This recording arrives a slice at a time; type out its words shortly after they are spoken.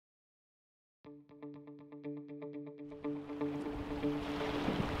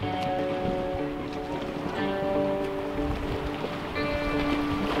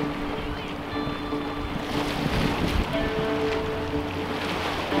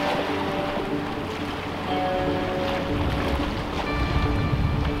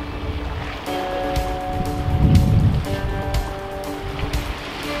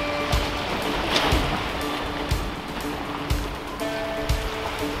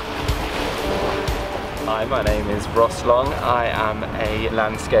Hi, my name is Ross Long. I am a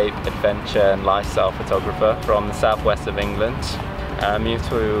landscape, adventure and lifestyle photographer from the southwest of England. I moved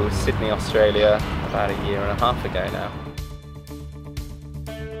to Sydney, Australia about a year and a half ago now.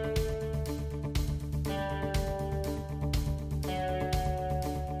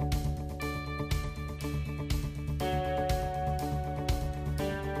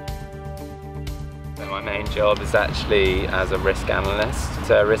 My main job is actually as a risk analyst.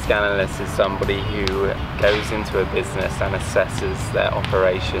 So a risk analyst is somebody who goes into a business and assesses their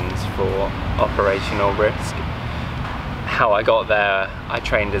operations for operational risk. How I got there, I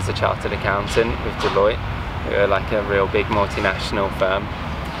trained as a chartered accountant with Deloitte. We were like a real big multinational firm.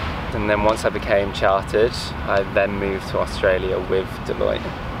 And then once I became chartered, I then moved to Australia with Deloitte.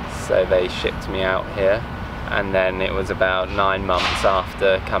 So they shipped me out here. And then it was about 9 months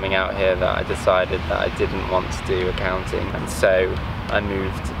after coming out here that I decided that I didn't want to do accounting, and so I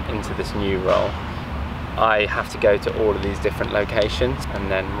moved into this new role. I have to go to all of these different locations,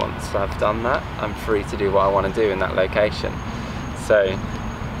 and then once I've done that, I'm free to do what I want to do in that location. So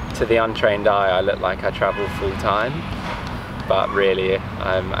to the untrained eye, I look like I travel full time, but really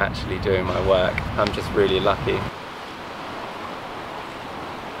I'm actually doing my work. I'm just really lucky.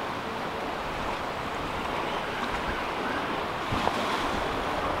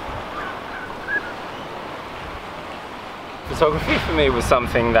 Photography for me was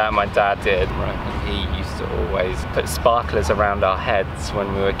something that my dad did. And he used to always put sparklers around our heads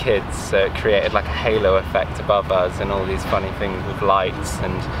when we were kids, so it created like a halo effect above us and all these funny things with lights,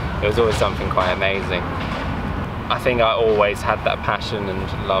 and it was always something quite amazing. I think I always had that passion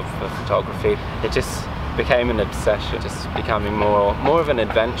and love for photography. It just became an obsession, just becoming more of an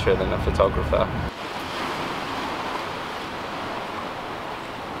adventurer than a photographer.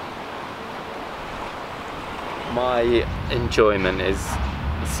 My enjoyment is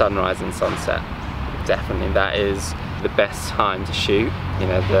sunrise and sunset. Definitely, that is the best time to shoot. You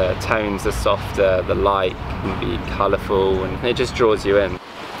know, the tones are softer, the light can be colourful, and it just draws you in.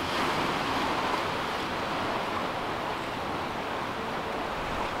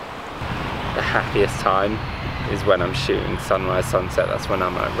 The happiest time is when I'm shooting sunrise, sunset. That's when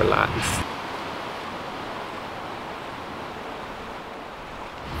I'm like relaxed.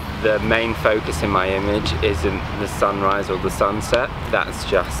 The main focus in my image isn't the sunrise or the sunset, that's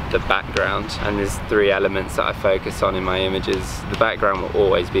just the background. And there's 3 elements that I focus on in my images. The background will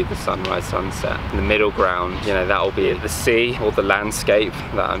always be the sunrise, sunset. And the middle ground, you know, that will be the sea or the landscape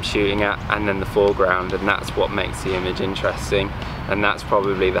that I'm shooting at, and then the foreground, and that's what makes the image interesting. And that's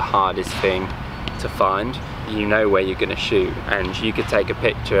probably the hardest thing to find. You know where you're going to shoot, and you could take a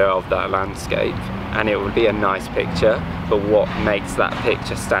picture of that landscape and it would be a nice picture, but what makes that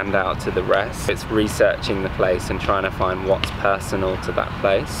picture stand out to the rest? It's researching the place and trying to find what's personal to that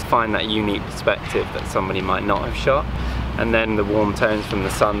place, find that unique perspective that somebody might not have shot, and then the warm tones from the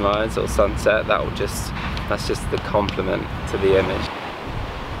sunrise or sunset, that's just the complement to the image.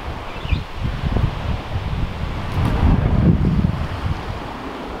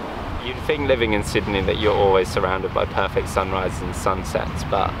 You'd think living in Sydney that you're always surrounded by perfect sunrises and sunsets,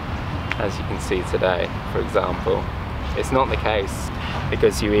 but as you can see today, for example, it's not the case,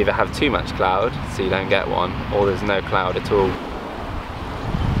 because you either have too much cloud, so you don't get one, or there's no cloud at all.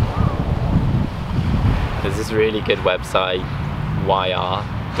 There's this really good website,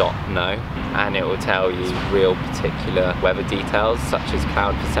 yr.know, and it will tell you real particular weather details, such as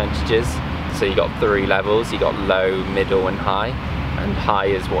cloud percentages. So you got 3 levels, you got low, middle and high. And high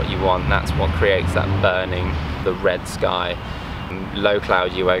is what you want, that's what creates that burning, the red sky. Low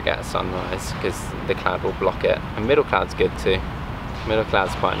cloud you won't get a sunrise because the cloud will block it. And middle cloud's good too. Middle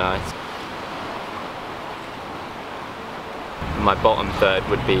cloud's quite nice. My bottom third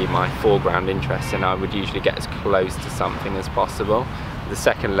would be my foreground interest, and I would usually get as close to something as possible. The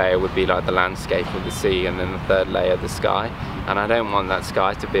second layer would be like the landscape or the sea, and then the third layer the sky. And I don't want that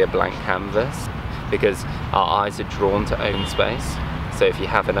sky to be a blank canvas, because our eyes are drawn to open space. So if you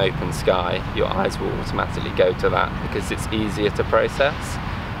have an open sky, your eyes will automatically go to that because it's easier to process.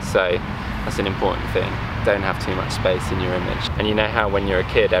 So that's an important thing. Don't have too much space in your image. And you know how when you're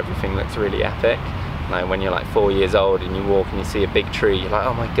a kid everything looks really epic? Like when you're like 4 years old and you walk and you see a big tree, you're like,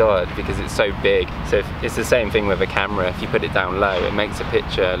 oh my god, because it's so big. So it's the same thing with a camera. If you put it down low, it makes a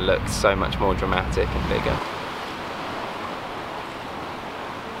picture look so much more dramatic and bigger.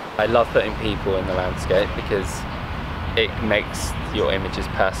 I love putting people in the landscape because it makes your images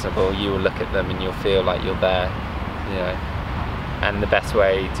personable. You will look at them and you'll feel like you're there, you know. And the best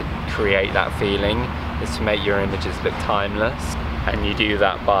way to create that feeling is to make your images look timeless. And you do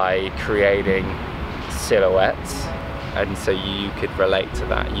that by creating silhouettes, and so you could relate to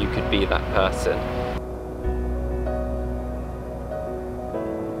that, you could be that person.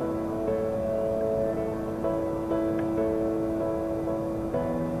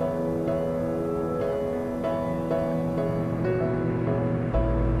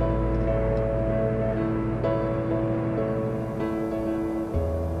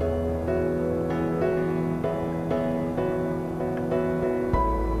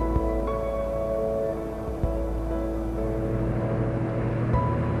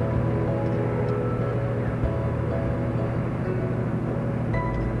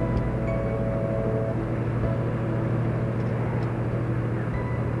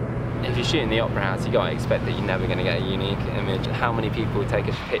 shooting the Opera House, you gotta expect that you're never gonna get a unique image. How many people take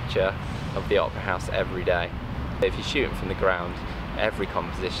a picture of the Opera House every day? If you're shooting from the ground, every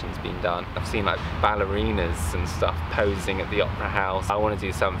composition's been done. I've seen like ballerinas and stuff posing at the Opera House. I want to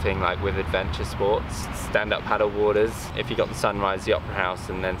do something like with adventure sports, stand-up paddle boarders. If you got the sunrise, the Opera House,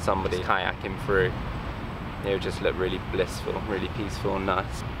 and then somebody kayaking through, it would just look really blissful, really peaceful and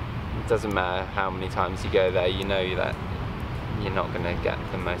nice. It doesn't matter how many times you go there, you know that you're not going to get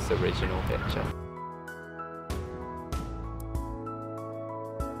the most original picture.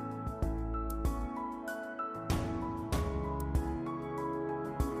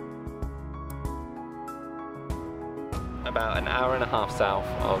 About an hour and a half south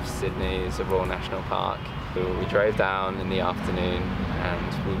of Sydney is a Royal National Park. We drove down in the afternoon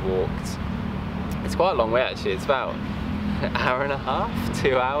and we walked. It's quite a long way actually, it's about an hour and a half,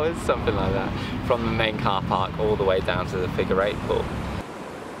 2 hours, something like that, from the main car park all the way down to the figure 8 pool.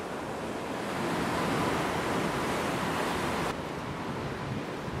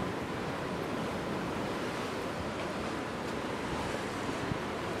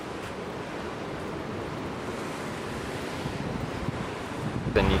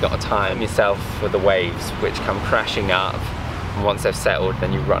 Then you've got to time yourself for the waves which come crashing up, and once they've settled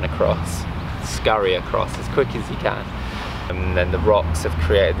then you run across, scurry across as quick as you can. And then the rocks have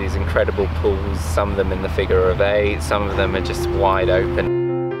created these incredible pools, some of them in the figure of 8, some of them are just wide open.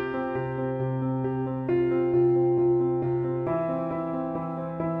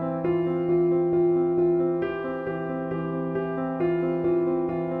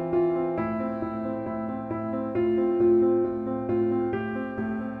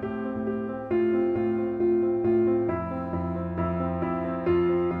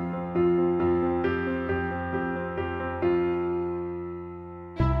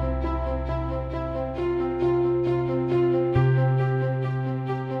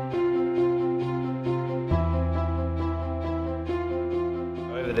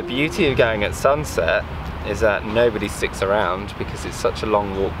 The beauty of going at sunset is that nobody sticks around because it's such a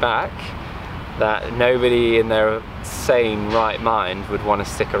long walk back that nobody in their sane right mind would want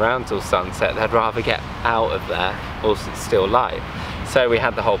to stick around till sunset. They'd rather get out of there whilst it's still light. So we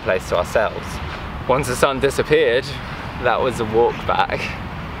had the whole place to ourselves. Once the sun disappeared, that was a walk back.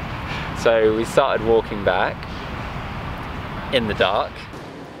 So we started walking back in the dark.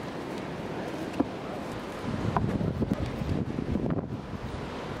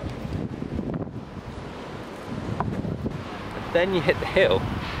 Then you hit the hill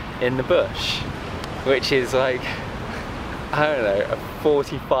in the bush, which is like, I don't know, a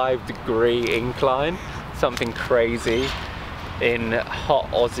 45-degree incline, something crazy in hot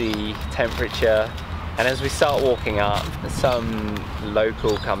Aussie temperature. And as we start walking up, some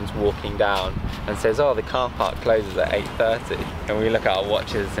local comes walking down and says, oh, the car park closes at 8:30. And we look at our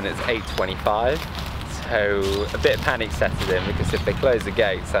watches and it's 8:25. So a bit of panic sets in, because if they close the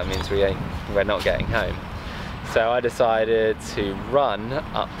gates, that means we're not getting home. So I decided to run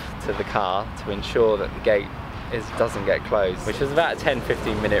up to the car to ensure that the gate doesn't get closed, which was about a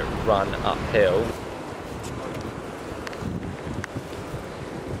 10-15 minute run uphill.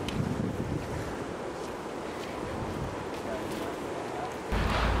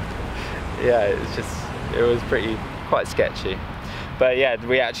 Yeah, it was quite sketchy. But yeah,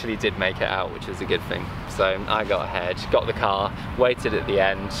 we actually did make it out, which was a good thing. So I got ahead, got the car, waited at the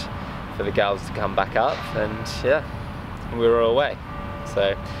end for the girls to come back up, and yeah, we were away.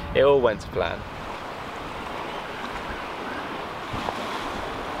 So it all went to plan.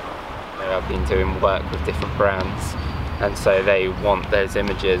 I've been doing work with different brands, and so they want those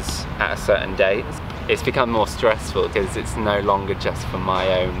images at a certain date. It's become more stressful because it's no longer just for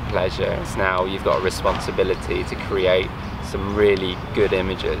my own pleasure. It's now you've got a responsibility to create some really good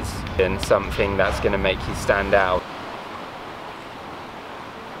images and something that's going to make you stand out.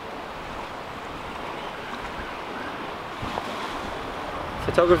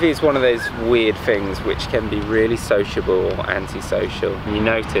 Photography is one of those weird things which can be really sociable or antisocial. You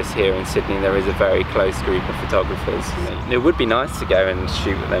notice here in Sydney there is a very close group of photographers. It would be nice to go and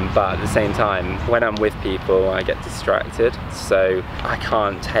shoot with them, but at the same time, when I'm with people I get distracted, so I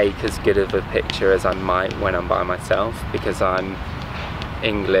can't take as good of a picture as I might when I'm by myself, because I'm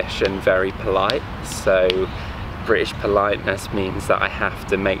English and very polite. So British politeness means that I have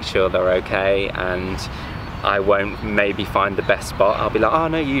to make sure they're okay, and I won't maybe find the best spot. I'll be like, oh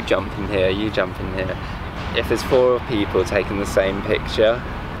no, you jump in here, you jump in here. If there's 4 people taking the same picture,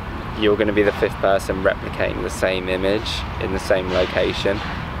 you're going to be the 5th person replicating the same image in the same location.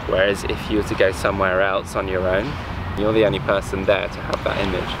 Whereas if you were to go somewhere else on your own, you're the only person there to have that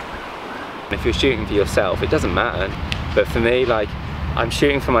image. And if you're shooting for yourself, it doesn't matter. But for me, like, I'm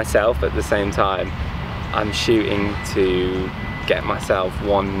shooting for myself, but at the same time I'm shooting to get myself,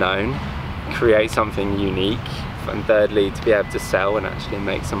 one, known, create something unique, and thirdly to be able to sell and actually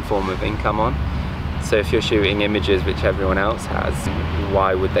make some form of income on. So if you're shooting images which everyone else has,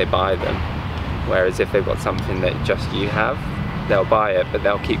 why would they buy them? Whereas if they've got something that just you have, they'll buy it, but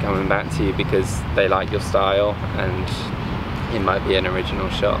they'll keep coming back to you because they like your style and it might be an original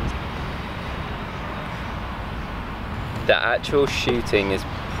shot. The actual shooting is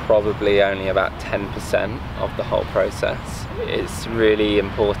probably only about 10% of the whole process. It's really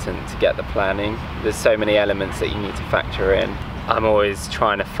important to get the planning. There's so many elements that you need to factor in. I'm always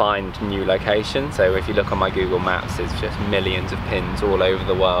trying to find new locations, so if you look on my Google Maps, there's just millions of pins all over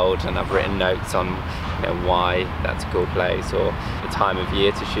the world, and I've written notes on why that's a cool place or the time of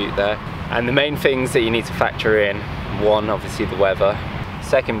year to shoot there. And the main things that you need to factor in, one, obviously the weather.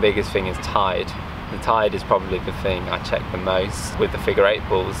 Second biggest thing is tide. The tide is probably the thing I check the most. With the figure 8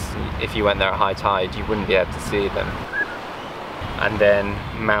 balls, if you went there at high tide, you wouldn't be able to see them. And then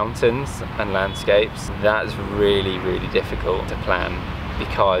mountains and landscapes, that's really, really difficult to plan,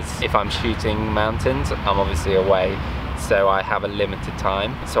 because if I'm shooting mountains, I'm obviously away, so I have a limited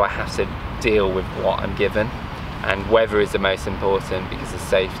time, so I have to deal with what I'm given. And weather is the most important because of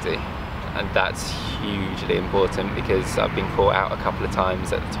safety. And that's hugely important, because I've been caught out a couple of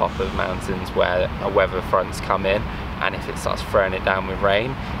times at the top of mountains where a weather front's come in, and if it starts throwing it down with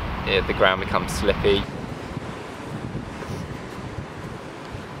rain, the ground becomes slippy.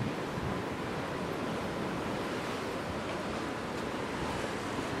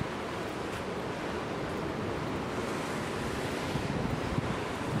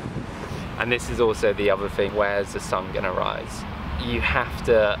 And this is also the other thing, where's the sun gonna rise? You have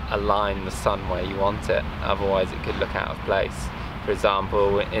to align the sun where you want it, otherwise it could look out of place. For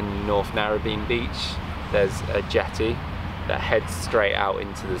example, in North Narrabeen Beach, there's a jetty that heads straight out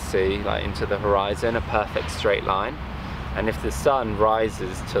into the sea, like into the horizon, a perfect straight line. And if the sun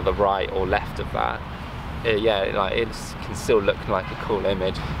rises to the right or left of that, it can still look like a cool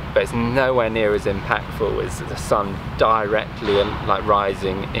image, but it's nowhere near as impactful as the sun directly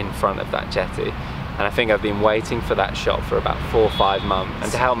rising in front of that jetty. And I think I've been waiting for that shot for about 4 or 5 months.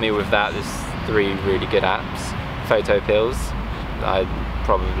 And to help me with that, there's 3 really good apps. Photo Pills, I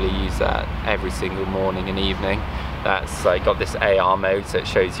probably use that every single morning and evening. That's got this AR mode, so it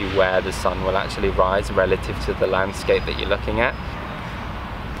shows you where the sun will actually rise relative to the landscape that you're looking at.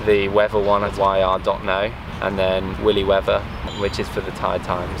 The weather one is YR.no, and then Willy Weather, which is for the tide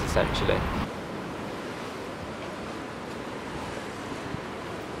times essentially.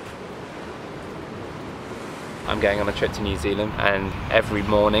 I'm going on a trip to New Zealand, and every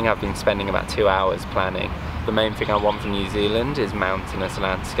morning I've been spending about 2 hours planning. The main thing I want from New Zealand is mountainous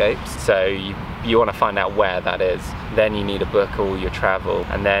landscapes, so you want to find out where that is. Then you need to book all your travel,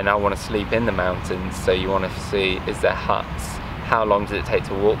 and then I want to sleep in the mountains, so you want to see, is there huts? How long does it take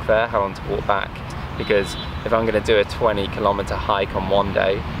to walk there? How long to walk back? Because if I'm going to do a 20-kilometer hike on one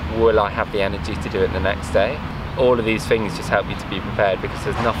day, will I have the energy to do it the next day? All of these things just help you to be prepared, because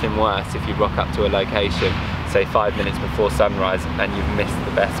there's nothing worse if you rock up to a location, say 5 minutes before sunrise, and you've missed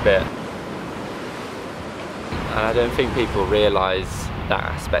the best bit. And I don't think people realise that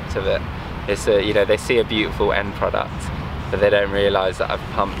aspect of it. It's they see a beautiful end product, but they don't realise that I've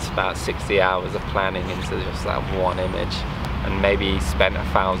pumped about 60 hours of planning into just that one image, and maybe spent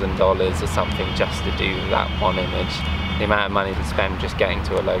 $1,000 or something just to do that one image. The amount of money to spend just getting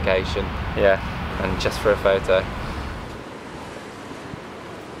to a location, and just for a photo.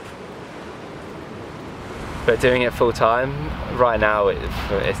 But doing it full time, right now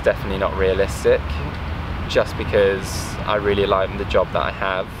it's definitely not realistic, just because I really like the job that I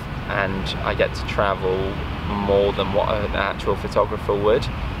have, and I get to travel more than what an actual photographer would,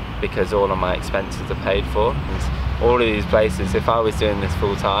 because all of my expenses are paid for. And all of these places, if I was doing this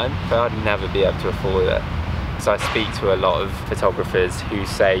full time, I'd never be able to afford it. So I speak to a lot of photographers who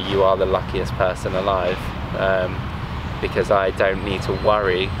say you are the luckiest person alive, because I don't need to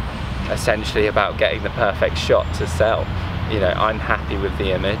worry essentially about getting the perfect shot to sell. I'm happy with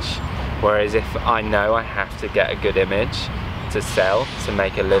the image, whereas if I know I have to get a good image to sell, to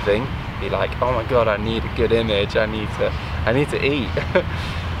make a living, be like, oh my god, I need a good image, I need to eat.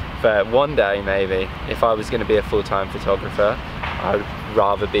 But one day maybe, if I was going to be a full-time photographer, I would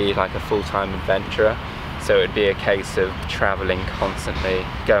rather be like a full-time adventurer. So it would be a case of traveling constantly,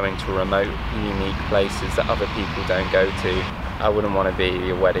 going to remote, unique places that other people don't go to. I wouldn't want to be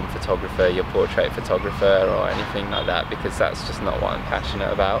your wedding photographer, your portrait photographer, or anything like that, because that's just not what I'm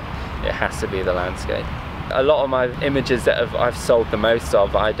passionate about. It has to be the landscape. A lot of my images that I've sold the most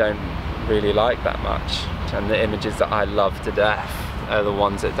of, I don't really like that much. And the images that I love to death, are the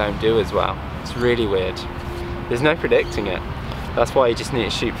ones that don't do as well. It's really weird. There's no predicting it. That's why you just need to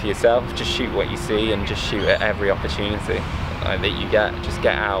shoot for yourself. Just shoot what you see and just shoot at every opportunity that you get. Just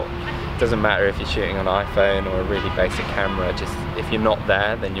get out. It doesn't matter if you're shooting on an iPhone or a really basic camera. Just if you're not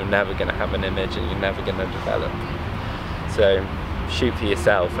there, then you're never going to have an image and you're never going to develop. So shoot for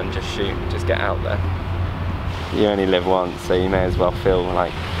yourself and just shoot. Just get out there. You only live once, so you may as well fill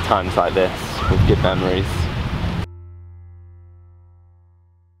like times like this with good memories.